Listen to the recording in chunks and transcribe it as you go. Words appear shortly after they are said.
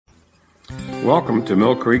Welcome to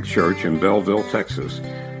Mill Creek Church in Belleville, Texas,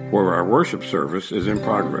 where our worship service is in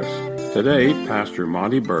progress. Today, Pastor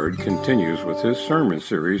Monty Bird continues with his sermon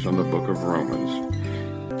series on the book of Romans.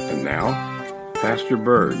 And now, Pastor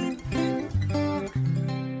Bird.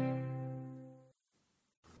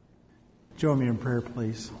 Join me in prayer,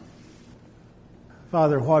 please.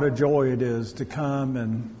 Father, what a joy it is to come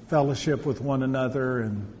and fellowship with one another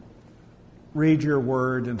and read your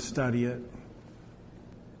word and study it.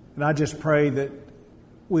 And I just pray that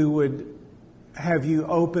we would have you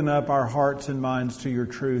open up our hearts and minds to your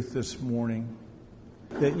truth this morning.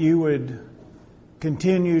 That you would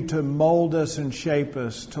continue to mold us and shape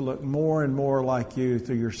us to look more and more like you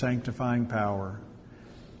through your sanctifying power.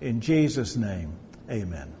 In Jesus' name,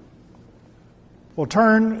 amen. Well,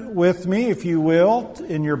 turn with me, if you will,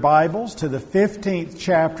 in your Bibles to the 15th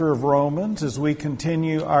chapter of Romans as we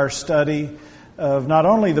continue our study of not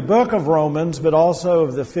only the book of Romans, but also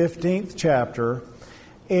of the 15th chapter.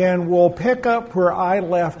 And we'll pick up where I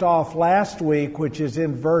left off last week, which is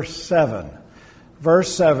in verse 7.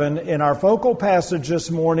 Verse 7, and our focal passage this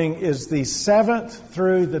morning is the 7th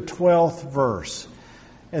through the 12th verse.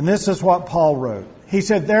 And this is what Paul wrote. He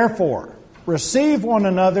said, "Therefore, receive one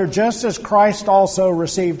another just as Christ also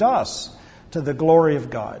received us, to the glory of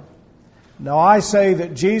God. Now I say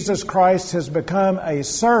that Jesus Christ has become a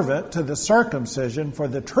servant to the circumcision for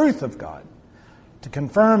the truth of God, to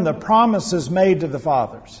confirm the promises made to the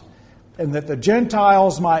fathers, and that the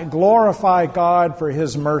Gentiles might glorify God for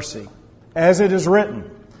His mercy. As it is written,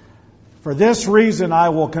 for this reason I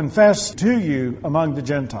will confess to you among the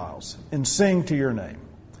Gentiles, and sing to your name."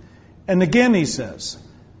 And again he says,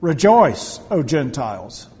 "Rejoice, O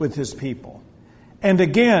Gentiles, with His people." And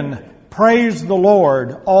again, "Praise the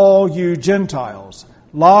Lord, all you Gentiles.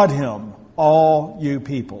 Laud Him, all you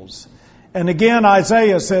peoples." And again,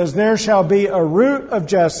 Isaiah says, "There shall be a root of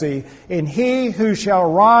Jesse, and he who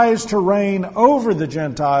shall rise to reign over the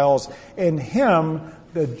Gentiles, in him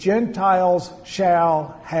the Gentiles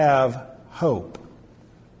shall have hope."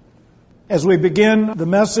 As we begin the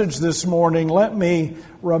message this morning, let me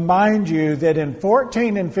remind you that in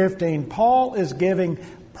 14 and 15, Paul is giving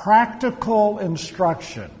practical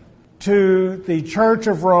instruction to the Church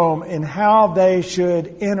of Rome in how they should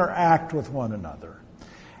interact with one another.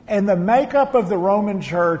 And the makeup of the Roman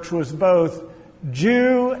church was both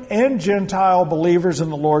Jew and Gentile believers in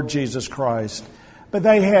the Lord Jesus Christ. But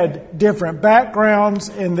they had different backgrounds,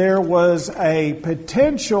 and there was a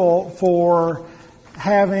potential for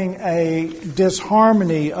having a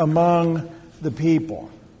disharmony among the people.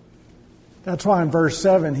 That's why in verse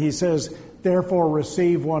 7 he says, "Therefore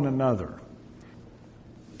receive one another."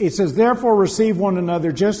 It says, "Therefore receive one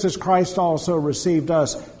another just as Christ also received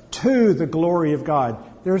us, to the glory of God."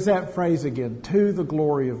 There's that phrase again, to the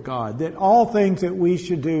glory of God. That all things that we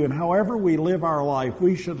should do and however we live our life,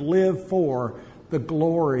 we should live for the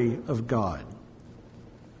glory of God.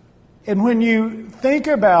 And when you think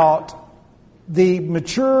about the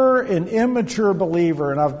mature and immature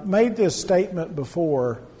believer, and I've made this statement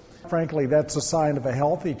before, frankly, that's a sign of a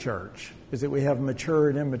healthy church, is that we have mature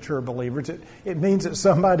and immature believers. It means that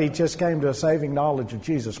somebody just came to a saving knowledge of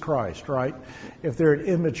Jesus Christ, right? If they're an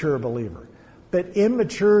immature believer. But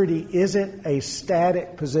immaturity isn't a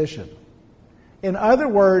static position. In other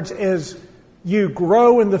words, as you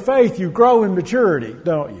grow in the faith, you grow in maturity,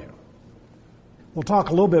 don't you? We'll talk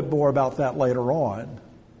a little bit more about that later on.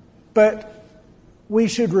 But we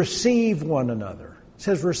should receive one another. It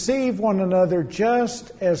says, receive one another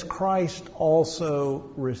just as Christ also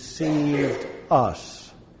received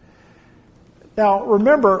us. Now,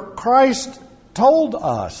 remember, Christ told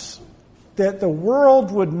us that the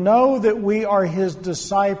world would know that we are His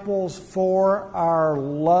disciples for our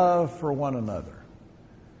love for one another.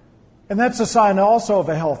 And that's a sign also of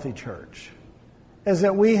a healthy church, is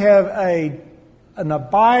that we have an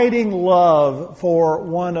abiding love for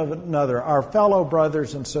one another, our fellow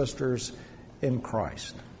brothers and sisters in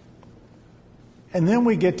Christ. And then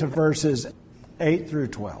we get to verses 8 through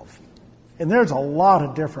 12. And there's a lot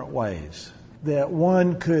of different ways that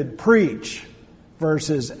one could preach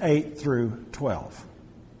verses 8 through 12.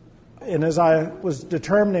 And as I was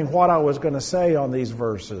determining what I was going to say on these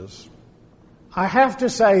verses, I have to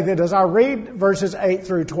say that as I read verses 8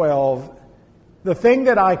 through 12, the thing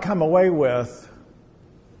that I come away with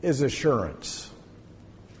is assurance.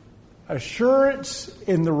 Assurance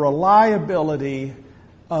in the reliability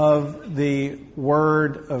of the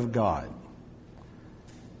Word of God.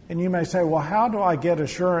 And you may say, well, how do I get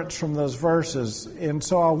assurance from those verses? And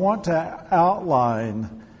so I want to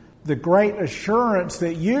outline the great assurance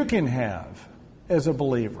that you can have as a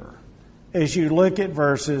believer as you look at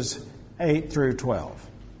verses 8 through 12.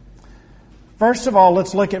 First of all,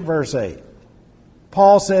 let's look at verse 8.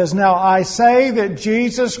 Paul says, "Now I say that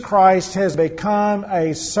Jesus Christ has become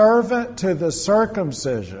a servant to the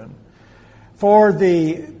circumcision for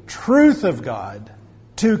the truth of God,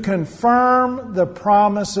 to confirm the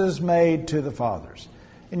promises made to the fathers."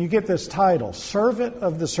 And you get this title, Servant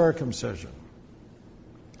of the Circumcision.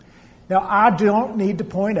 Now, I don't need to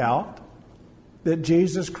point out that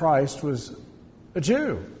Jesus Christ was a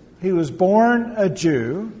Jew. He was born a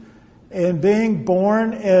Jew, and being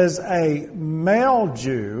born as a male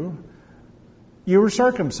Jew, you were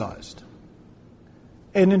circumcised.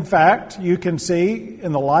 And in fact, you can see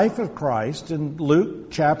in the life of Christ, in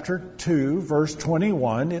Luke chapter 2, verse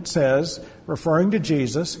 21, it says, referring to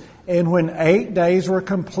Jesus, "And when 8 days were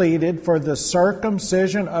completed for the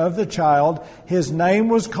circumcision of the child, his name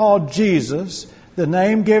was called Jesus, the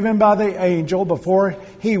name given by the angel before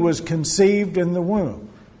he was conceived in the womb."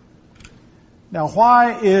 Now,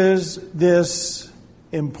 why is this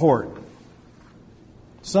important?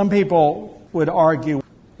 Some people would argue,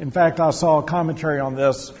 in fact, I saw a commentary on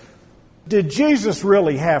this, did Jesus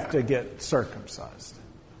really have to get circumcised?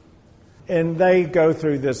 And they go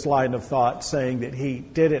through this line of thought saying that he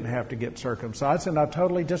didn't have to get circumcised, and I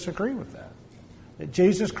totally disagree with that. That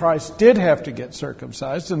Jesus Christ did have to get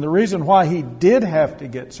circumcised, and the reason why he did have to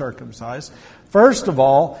get circumcised, first of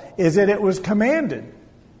all, is that it was commanded.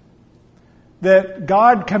 That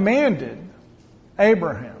God commanded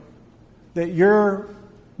Abraham that your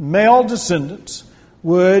male descendants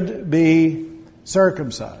would be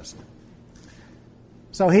circumcised.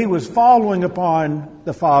 So he was following upon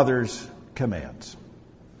the Father's commands.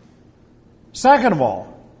 Second of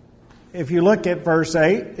all, if you look at verse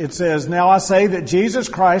 8, it says, "Now I say that Jesus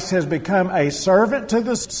Christ has become a servant to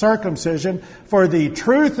the circumcision for the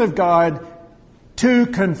truth of God, to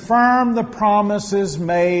confirm the promises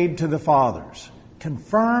made to the fathers."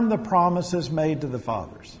 Confirm the promises made to the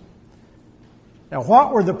fathers. Now,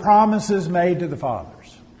 what were the promises made to the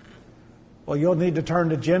fathers? Well, you'll need to turn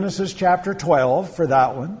to Genesis chapter 12 for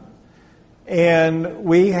that one. And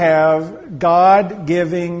we have God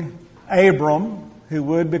giving Abram, who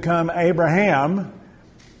would become Abraham,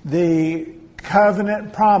 the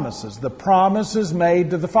covenant promises, the promises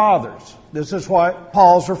made to the fathers. This is what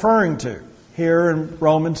Paul's referring to here in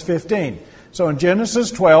Romans 15. So in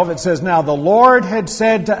Genesis 12, it says, "Now the Lord had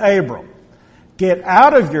said to Abram, 'Get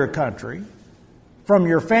out of your country, from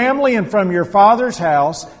your family and from your father's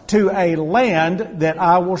house, to a land that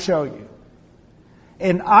I will show you.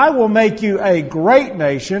 And I will make you a great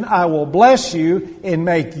nation. I will bless you and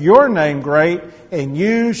make your name great, and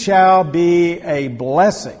you shall be a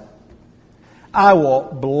blessing. I will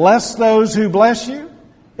bless those who bless you,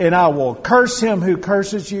 and I will curse him who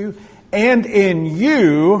curses you, and in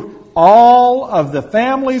you all of the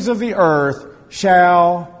families of the earth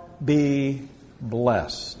shall be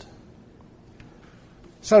blessed."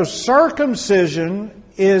 So circumcision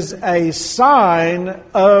is a sign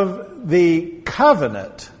of the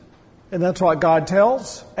covenant. And that's what God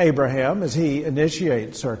tells Abraham as he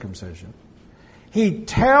initiates circumcision. He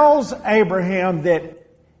tells Abraham that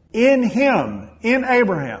in him, in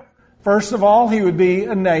Abraham, first of all, he would be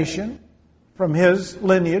a nation. From his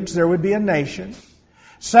lineage, there would be a nation.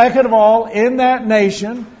 Second of all, in that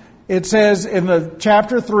nation, it says in the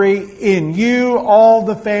chapter 3, "In you all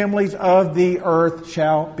the families of the earth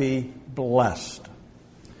shall be blessed."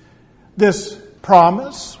 This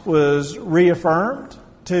promise was reaffirmed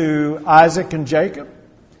to Isaac and Jacob.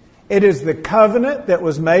 It is the covenant that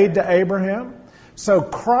was made to Abraham. So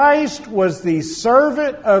Christ was the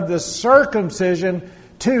servant of the circumcision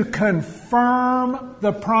to confirm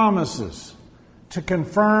the promises. To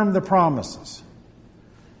confirm the promises.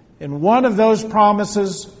 And one of those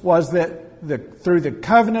promises was that through the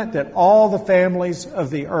covenant that all the families of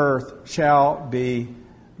the earth shall be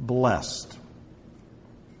blessed.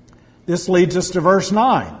 This leads us to verse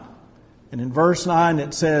 9. And in verse 9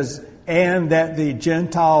 it says, "And that the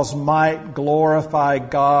Gentiles might glorify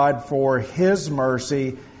God for his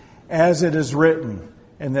mercy, as it is written,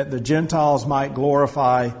 and that the Gentiles might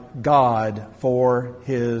glorify God for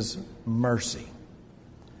his mercy."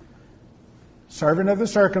 Servant of the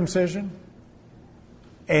circumcision,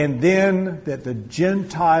 and then that the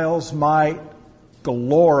Gentiles might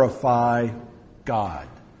glorify God.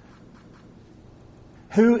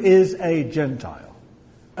 Who is a Gentile?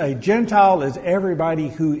 A Gentile is everybody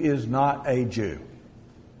who is not a Jew.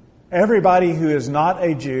 Everybody who is not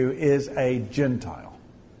a Jew is a Gentile.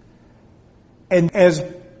 And as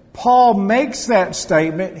Paul makes that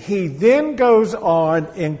statement, he then goes on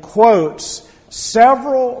and quotes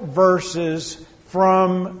several verses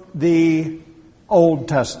from the Old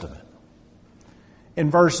Testament. In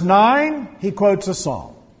verse 9, he quotes a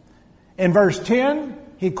psalm. In verse 10,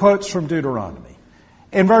 he quotes from Deuteronomy.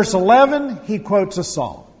 In verse 11, he quotes a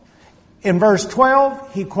psalm. In verse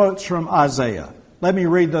 12, he quotes from Isaiah. Let me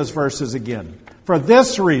read those verses again. For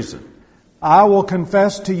this reason, I will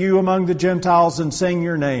confess to you among the Gentiles and sing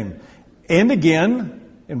your name. And again,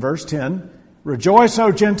 in verse 10, rejoice,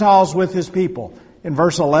 O Gentiles, with his people. In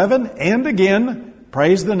verse 11, and again,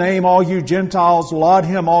 praise the name, all you Gentiles, laud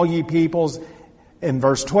him, all ye peoples. In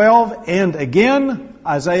verse 12, and again,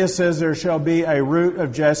 Isaiah says there shall be a root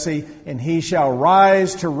of Jesse, and he shall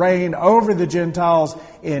rise to reign over the Gentiles.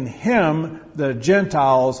 In him the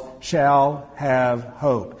Gentiles shall have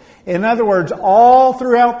hope. In other words, all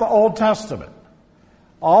throughout the Old Testament,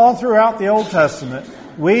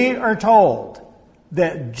 we are told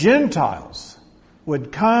that Gentiles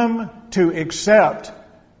would come to accept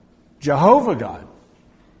Jehovah God,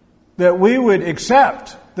 that we would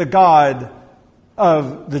accept the God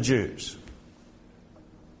of the Jews.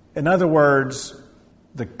 In other words,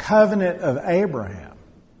 the covenant of Abraham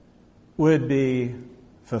would be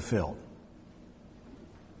fulfilled.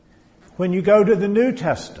 When you go to the New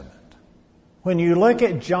Testament, when you look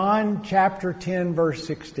at John chapter 10, verse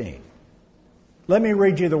 16, let me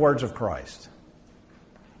read you the words of Christ.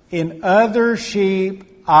 In other sheep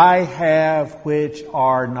I have which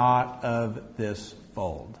are not of this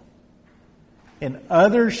fold. In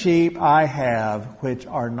other sheep I have which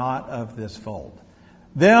are not of this fold.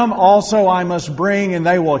 Them also I must bring, and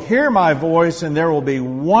they will hear my voice, and there will be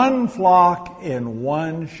one flock and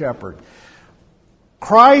one shepherd.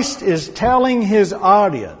 Christ is telling his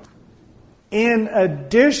audience, in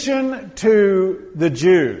addition to the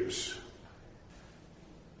Jews,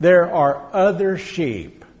 there are other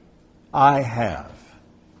sheep I have.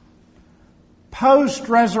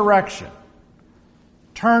 Post-resurrection,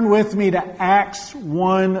 turn with me to Acts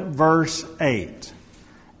 1, verse 8.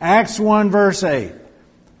 Acts 1, verse 8.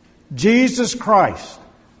 Jesus Christ,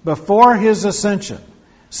 before his ascension,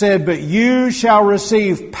 said, "But you shall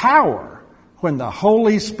receive power when the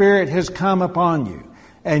Holy Spirit has come upon you,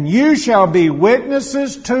 and you shall be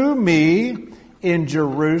witnesses to me in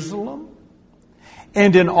Jerusalem,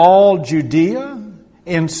 and in all Judea,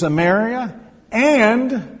 in Samaria,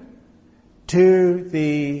 and to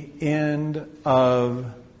the end of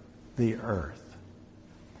the earth."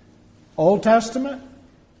 Old Testament,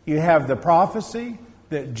 you have the prophecy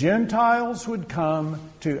that Gentiles would come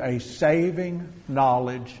to a saving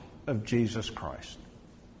knowledge of Jesus Christ,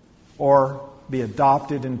 or be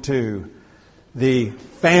adopted into the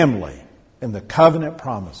family and the covenant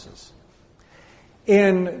promises.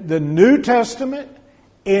 In the New Testament,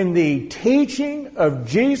 in the teaching of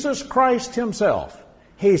Jesus Christ himself,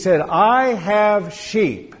 he said, "I have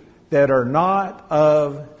sheep that are not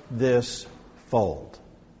of this fold."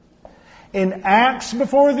 In Acts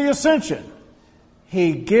before the Ascension,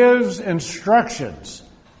 he gives instructions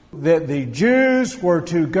that the Jews were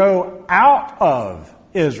to go out of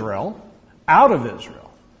Israel,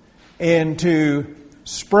 and to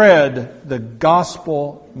spread the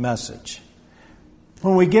gospel message.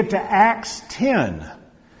 When we get to Acts 10,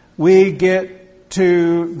 we get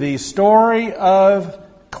to the story of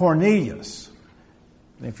Cornelius.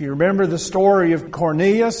 If you remember the story of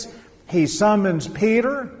Cornelius, he summons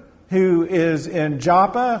Peter, who is in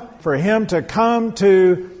Joppa, for him to come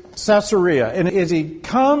to Caesarea. And as he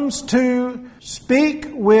comes to speak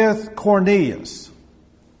with Cornelius,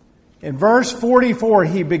 in verse 44,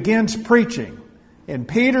 he begins preaching. And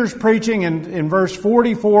Peter's preaching in verse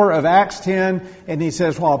 44 of Acts 10, and he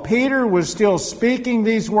says, while Peter was still speaking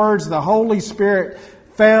these words, the Holy Spirit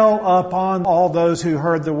fell upon all those who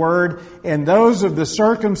heard the word, and those of the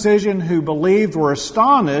circumcision who believed were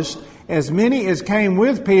astonished, as many as came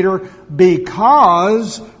with Peter,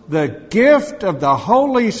 because the gift of the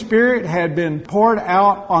Holy Spirit had been poured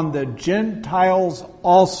out on the Gentiles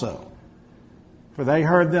also. For they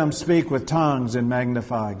heard them speak with tongues and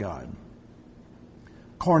magnify God.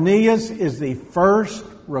 Cornelius is the first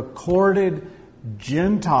recorded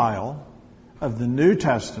Gentile of the New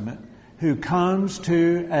Testament who comes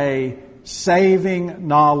to a saving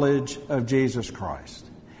knowledge of Jesus Christ.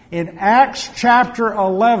 In Acts chapter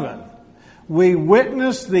 11, we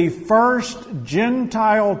witness the first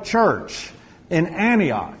Gentile church in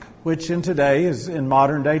Antioch, which in today is in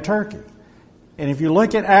modern day Turkey. And if you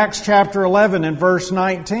look at Acts chapter 11 and verse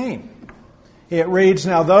 19, it reads,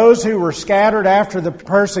 "Now those who were scattered after the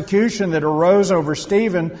persecution that arose over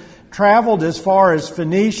Stephen traveled as far as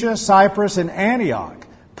Phoenicia, Cyprus, and Antioch,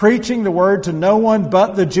 preaching the word to no one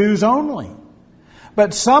but the Jews only.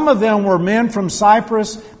 But some of them were men from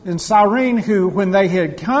Cyprus and Cyrene who, when they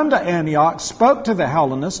had come to Antioch, spoke to the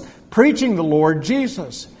Hellenists, preaching the Lord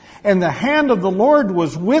Jesus. And the hand of the Lord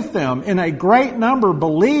was with them, and a great number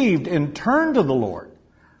believed and turned to the Lord.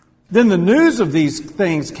 Then the news of these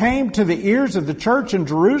things came to the ears of the church in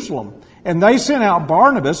Jerusalem, and they sent out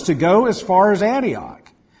Barnabas to go as far as Antioch.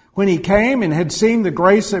 When he came and had seen the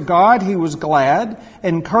grace of God, he was glad,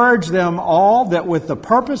 encouraged them all that with the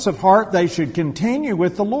purpose of heart they should continue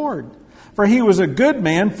with the Lord. For he was a good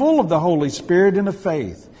man, full of the Holy Spirit and of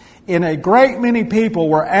faith. And a great many people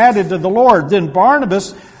were added to the Lord. Then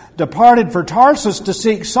Barnabas departed for Tarsus to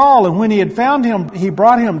seek Saul, and when he had found him, he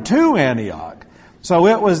brought him to Antioch. So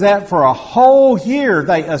it was that for a whole year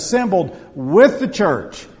they assembled with the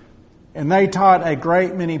church, and they taught a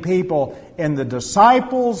great many people, and the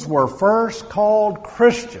disciples were first called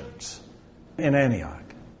Christians in Antioch.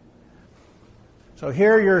 So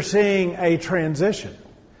here you're seeing a transition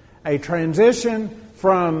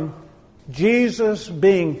from Jesus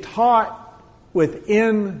being taught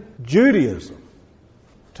within Judaism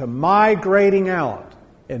to migrating out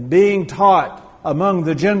and being taught among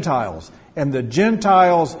the Gentiles, and the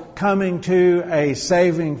Gentiles coming to a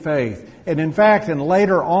saving faith. And in fact, and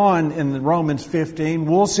later on in Romans 15,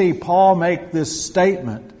 we'll see Paul make this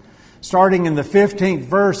statement. Starting in the 15th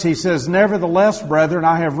verse, he says, "Nevertheless, brethren,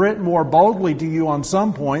 I have written more boldly to you on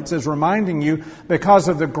some points, as reminding you, because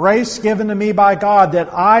of the grace given to me by God, that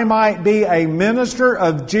I might be a minister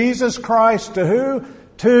of Jesus Christ." To who?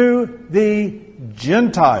 To the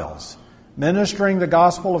Gentiles. Ministering the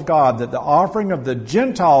gospel of God, that the offering of the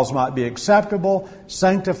Gentiles might be acceptable,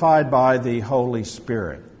 sanctified by the Holy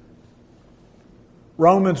Spirit.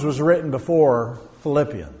 Romans was written before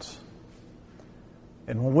Philippians.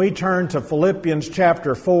 And when we turn to Philippians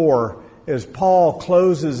chapter 4, as Paul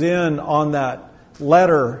closes in on that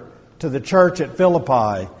letter to the church at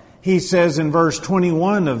Philippi, he says in verse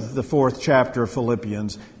 21 of the 4th chapter of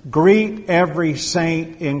Philippians, "Greet every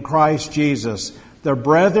saint in Christ Jesus. The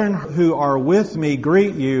brethren who are with me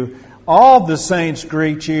greet you. All the saints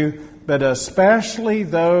greet you, but especially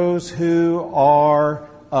those who are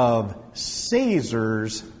of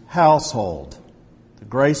Caesar's household. The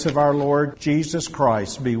grace of our Lord Jesus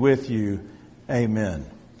Christ be with you. Amen."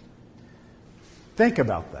 Think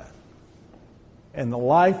about that. In the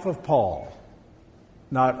life of Paul,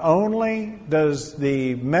 not only does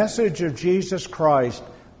the message of Jesus Christ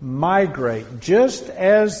migrate, just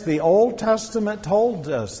as the Old Testament told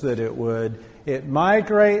us that it would, it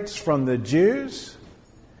migrates from the Jews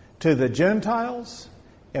to the Gentiles.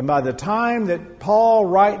 And by the time that Paul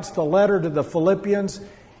writes the letter to the Philippians,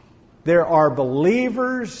 there are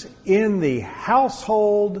believers in the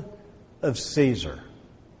household of Caesar.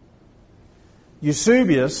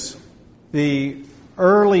 Eusebius, the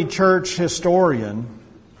early church historian,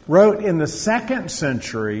 wrote in the 2nd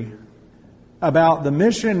century about the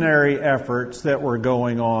missionary efforts that were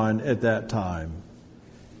going on at that time.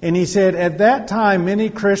 And he said, "At that time, many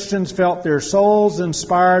Christians felt their souls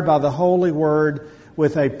inspired by the holy word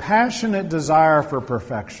with a passionate desire for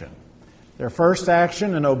perfection. Their first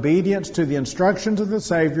action in obedience to the instructions of the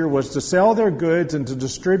Savior was to sell their goods and to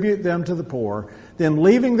distribute them to the poor. Then,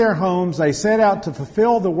 leaving their homes, they set out to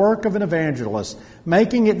fulfill the work of an evangelist,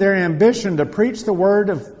 making it their ambition to preach the word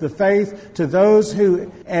of the faith to those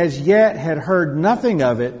who as yet had heard nothing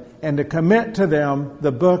of it, and to commit to them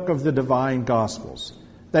the book of the divine Gospels.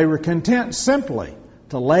 They were content simply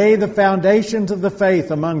to lay the foundations of the faith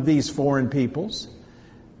among these foreign peoples.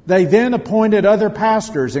 They then appointed other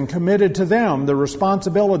pastors and committed to them the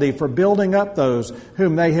responsibility for building up those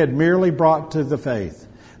whom they had merely brought to the faith.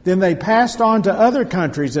 Then they passed on to other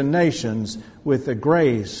countries and nations with the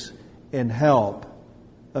grace and help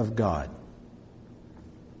of God."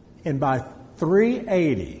 And by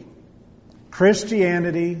 380,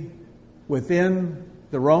 Christianity within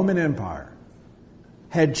the Roman Empire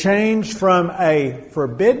had changed from a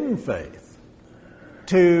forbidden faith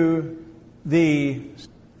to the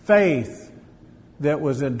faith that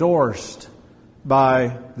was endorsed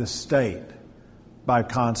by the state, by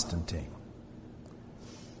Constantine.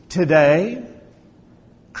 Today,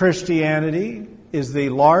 Christianity is the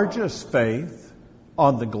largest faith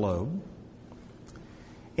on the globe.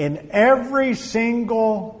 In every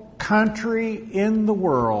single country in the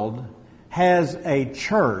world has a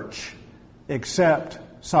church except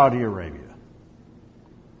Saudi Arabia,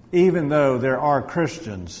 even though there are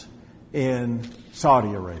Christians in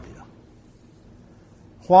Saudi Arabia.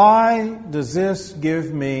 Why does this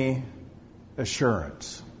give me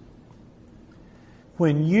assurance?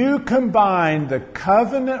 When you combine the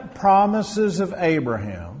covenant promises of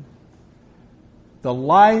Abraham, the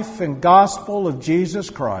life and gospel of Jesus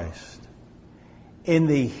Christ, in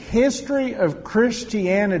the history of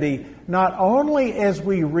Christianity, not only as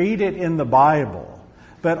we read it in the Bible,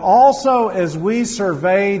 but also as we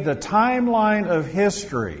survey the timeline of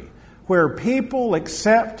history where people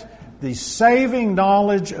accept the saving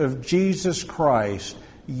knowledge of Jesus Christ,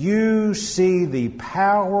 you see the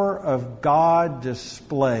power of God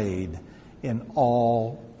displayed in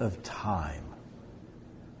all of time.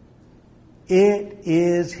 It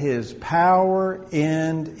is His power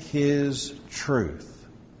and His truth.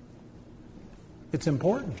 It's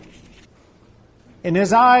important. And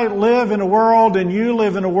as I live in a world and you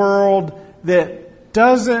live in a world that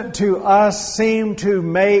doesn't to us seem to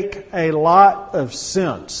make a lot of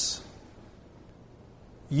sense,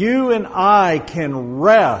 you and I can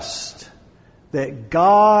rest that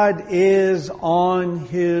God is on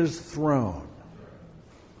His throne.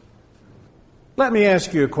 Let me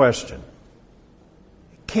ask you a question.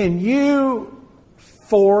 Can you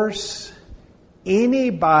force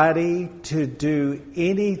anybody to do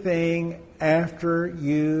anything after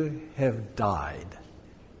you have died?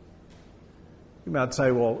 You might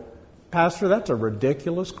say, well, Pastor, that's a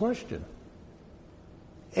ridiculous question.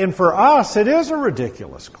 And for us, it is a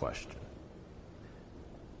ridiculous question.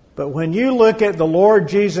 But when you look at the Lord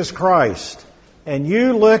Jesus Christ, and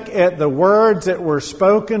you look at the words that were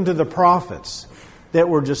spoken to the prophets, that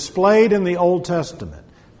were displayed in the Old Testament,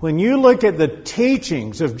 when you look at the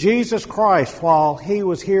teachings of Jesus Christ while He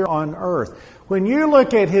was here on earth, when you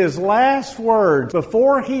look at His last words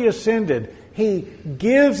before He ascended, He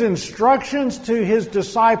gives instructions to His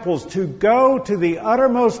disciples to go to the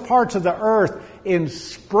uttermost parts of the earth and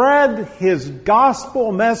spread His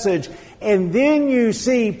gospel message, and then you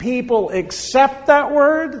see people accept that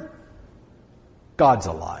word. God's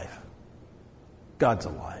alive. God's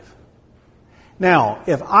alive. Now,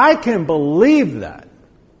 if I can believe that,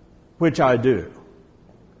 which I do,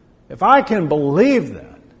 if I can believe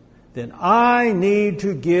that, then I need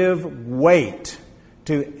to give weight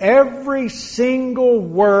to every single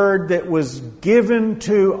word that was given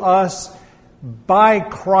to us by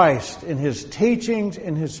Christ in His teachings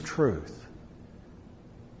and His truth.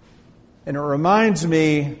 And it reminds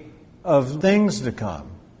me of things to come.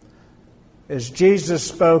 As Jesus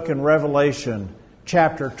spoke in Revelation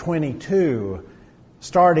chapter 22,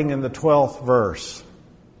 starting in the 12th verse.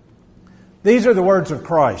 These are the words of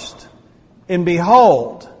Christ. And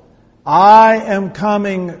behold, I am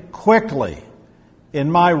coming quickly,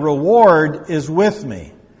 and my reward is with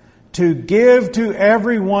me, to give to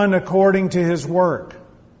everyone according to his work.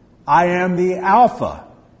 I am the Alpha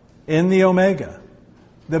and the Omega,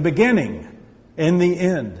 the beginning and the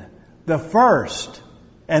end, the first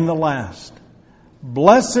and the last.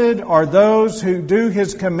 Blessed are those who do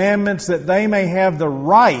His commandments, that they may have the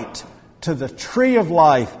right to the tree of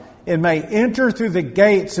life and may enter through the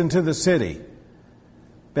gates into the city.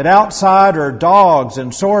 But outside are dogs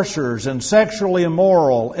and sorcerers and sexually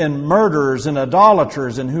immoral and murderers and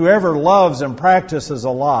idolaters and whoever loves and practices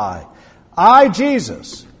a lie. I,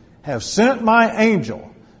 Jesus, have sent my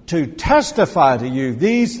angel to testify to you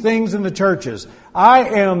these things in the churches. I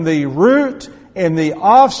am the root and the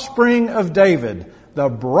offspring of David, the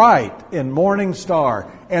bright and morning star.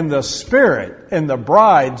 And the Spirit and the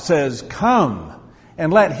bride says, come.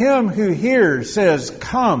 And let him who hears says,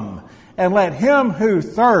 come. And let him who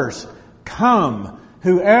thirsts come.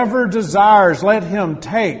 Whoever desires, let him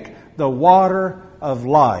take the water of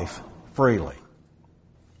life freely.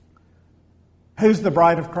 Who's the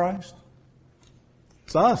bride of Christ?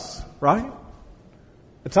 It's us, right?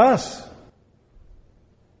 It's us.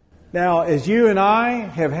 Now, as you and I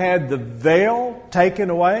have had the veil taken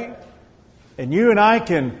away, and you and I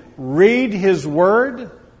can read His Word,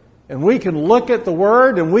 and we can look at the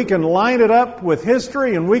Word, and we can line it up with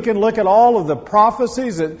history, and we can look at all of the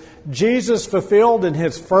prophecies that Jesus fulfilled in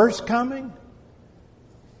His first coming,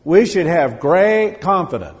 we should have great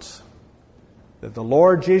confidence that the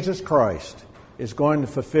Lord Jesus Christ is going to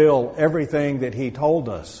fulfill everything that He told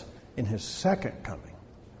us in His second coming.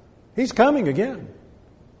 He's coming again.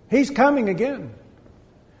 He's coming again.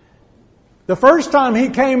 The first time He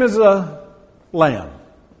came as a lamb.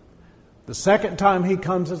 The second time He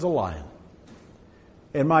comes as a lion.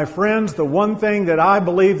 And my friends, the one thing that I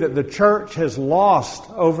believe that the church has lost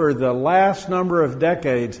over the last number of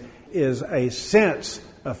decades is a sense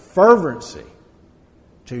of fervency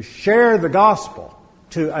to share the gospel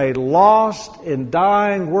to a lost and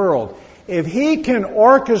dying world. If He can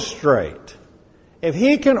orchestrate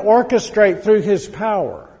through His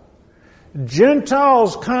power,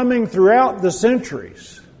 Gentiles coming throughout the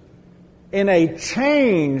centuries in a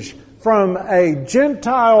change from a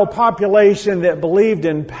Gentile population that believed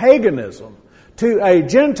in paganism to a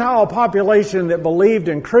Gentile population that believed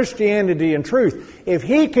in Christianity and truth. If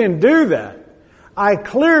He can do that, I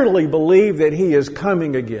clearly believe that He is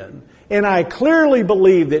coming again. And I clearly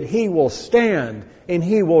believe that He will stand and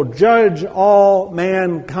He will judge all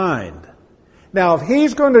mankind. Now, if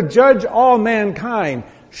He's going to judge all mankind,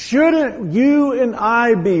 shouldn't you and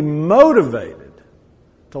I be motivated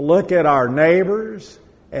to look at our neighbors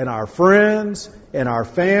and our friends and our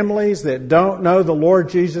families that don't know the Lord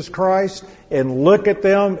Jesus Christ and look at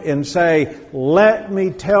them and say, let me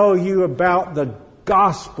tell you about the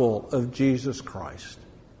gospel of Jesus Christ?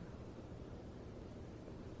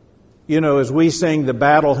 You know, as we sing the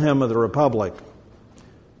Battle Hymn of the Republic,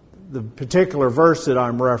 the particular verse that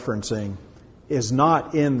I'm referencing is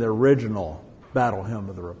not in the original Battle Hymn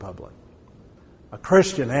of the Republic. A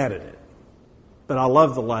Christian added it. But I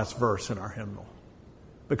love the last verse in our hymnal,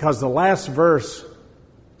 because the last verse,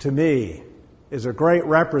 to me, is a great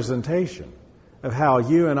representation of how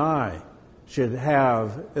you and I should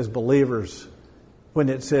have as believers when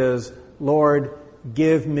it says, Lord,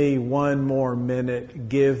 give me one more minute,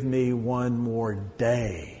 give me one more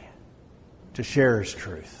day to share His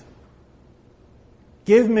truth.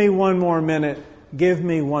 Give me one more minute, give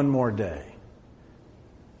me one more day.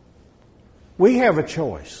 We have a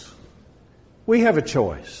choice. We have a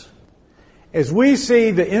choice. As we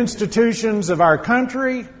see the institutions of our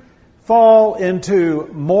country fall into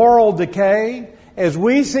moral decay, as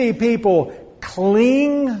we see people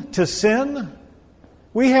cling to sin,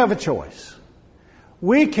 we have a choice.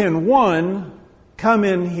 We can, one, come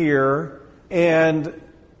in here and,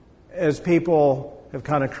 as people have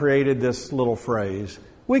kind of created this little phrase,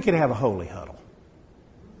 we could have a holy huddle.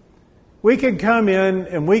 We could come in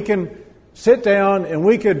and we can sit down and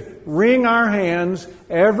we could wring our hands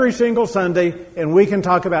every single Sunday and we can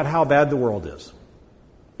talk about how bad the world is.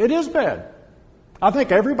 It is bad. I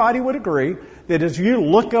think everybody would agree that as you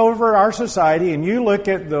look over our society and you look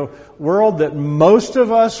at the world that most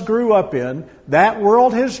of us grew up in, that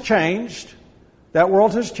world has changed. That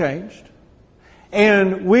world has changed.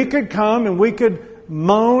 And we could come and we could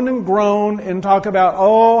moan and groan and talk about,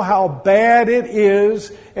 oh, how bad it is,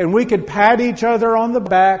 and we could pat each other on the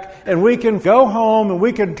back, and we can go home and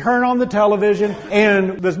we can turn on the television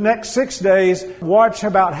and the next 6 days watch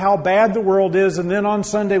about how bad the world is, and then on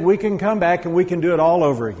Sunday we can come back and we can do it all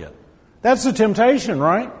over again. That's the temptation,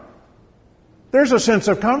 right? There's a sense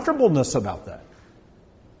of comfortableness about that.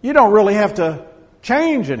 You don't really have to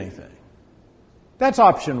change anything. That's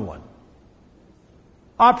option one.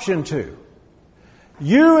 Option two.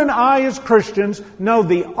 You and I as Christians know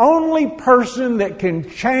the only person that can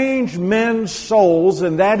change men's souls,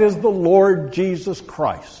 and that is the Lord Jesus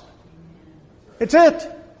Christ. It's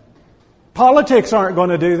it. Politics aren't going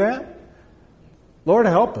to do that. Lord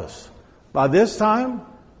help us. By this time,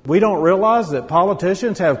 we don't realize that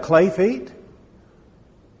politicians have clay feet.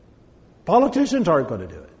 Politicians aren't going to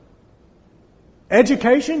do it.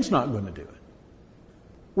 Education's not going to do it.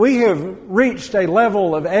 We have reached a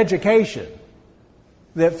level of education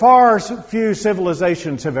that far few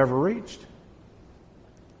civilizations have ever reached.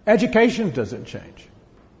 Education doesn't change.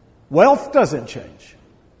 Wealth doesn't change.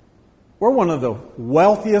 We're one of the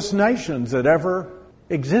wealthiest nations that ever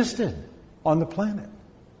existed on the planet.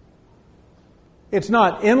 It's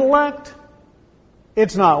not intellect.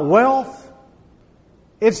 It's not wealth.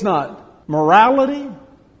 It's not morality.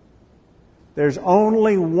 There's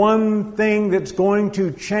only one thing that's going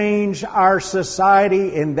to change our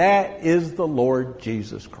society, and that is the Lord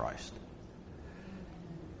Jesus Christ.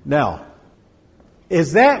 Now,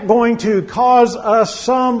 is that going to cause us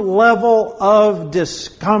some level of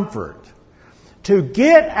discomfort? To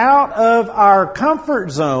get out of our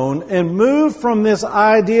comfort zone and move from this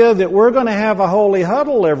idea that we're going to have a holy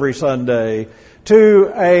huddle every Sunday to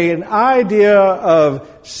an idea of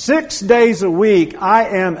 6 days a week, I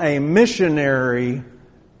am a missionary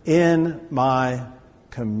in my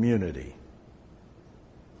community.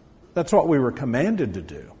 That's what we were commanded to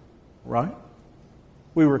do, right?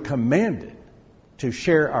 We were commanded to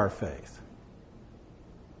share our faith.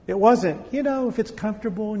 It wasn't, if it's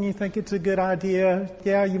comfortable and you think it's a good idea,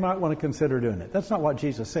 yeah, you might want to consider doing it. That's not what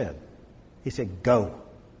Jesus said. He said, go.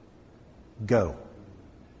 Go.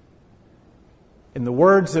 In the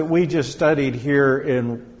words that we just studied here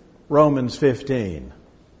in Romans 15,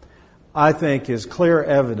 I think is clear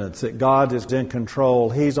evidence that God is in control.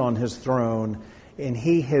 He's on His throne, and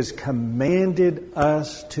He has commanded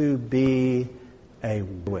us to be a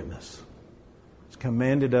witness. He's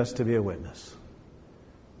commanded us to be a witness.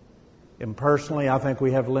 And personally, I think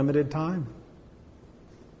we have limited time.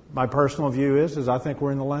 My personal view is I think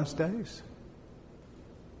we're in the last days.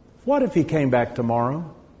 What if He came back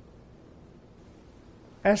tomorrow?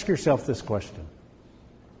 Ask yourself this question.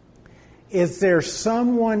 Is there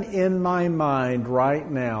someone in my mind right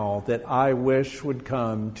now that I wish would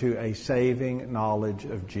come to a saving knowledge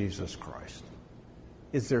of Jesus Christ?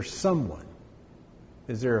 Is there someone?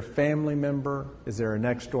 Is there a family member? Is there a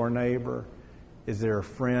next door neighbor? Is there a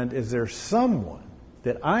friend? Is there someone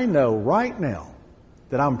that I know right now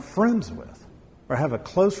that I'm friends with or have a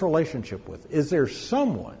close relationship with? Is there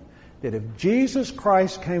someone that if Jesus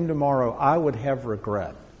Christ came tomorrow, I would have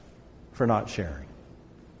regret for not sharing?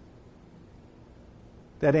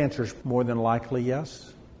 That answer is more than likely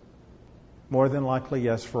yes. More than likely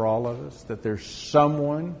yes for all of us. That there's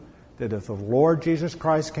someone that if the Lord Jesus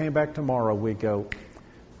Christ came back tomorrow, we go,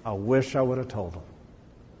 I wish I would have told him.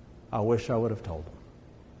 I wish I would have told him.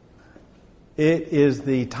 It is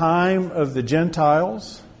the time of the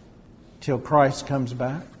Gentiles till Christ comes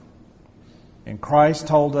back. And Christ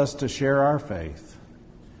told us to share our faith.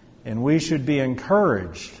 And we should be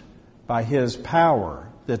encouraged by His power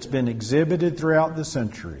that's been exhibited throughout the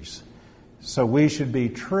centuries. So we should be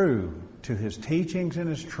true to His teachings and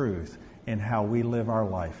His truth in how we live our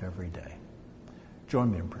life every day.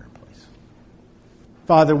 Join me in prayer, please.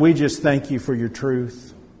 Father, we just thank You for Your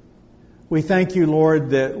truth. We thank You,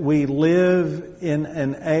 Lord, that we live in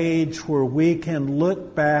an age where we can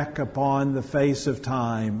look back upon the face of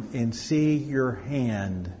time and see Your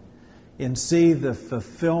hand and see the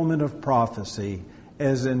fulfillment of prophecy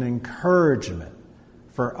as an encouragement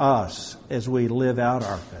for us as we live out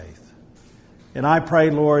our faith. And I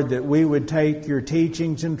pray, Lord, that we would take Your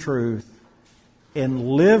teachings and truth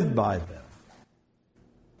and live by them,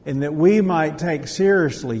 and that we might take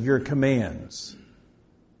seriously Your commands,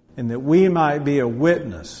 and that we might be a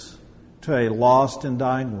witness to a lost and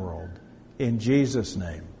dying world. In Jesus'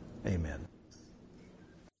 name, amen.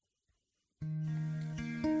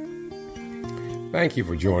 Thank you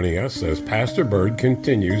for joining us as Pastor Bird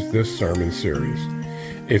continues this sermon series.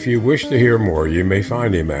 If you wish to hear more, you may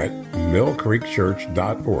find him at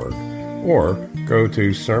millcreekchurch.org or go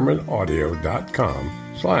to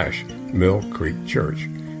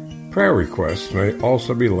sermonaudio.com/millcreekchurch. Prayer requests may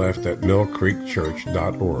also be left at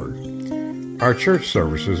millcreekchurch.org. Our church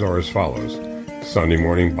services are as follows. Sunday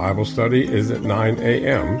morning Bible study is at 9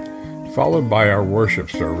 a.m., followed by our worship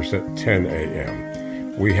service at 10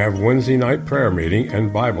 a.m. We have Wednesday night prayer meeting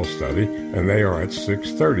and Bible study, and they are at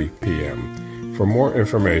 6:30 p.m. For more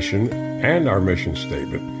information and our mission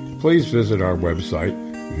statement, please visit our website,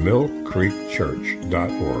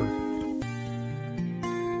 millcreekchurch.org.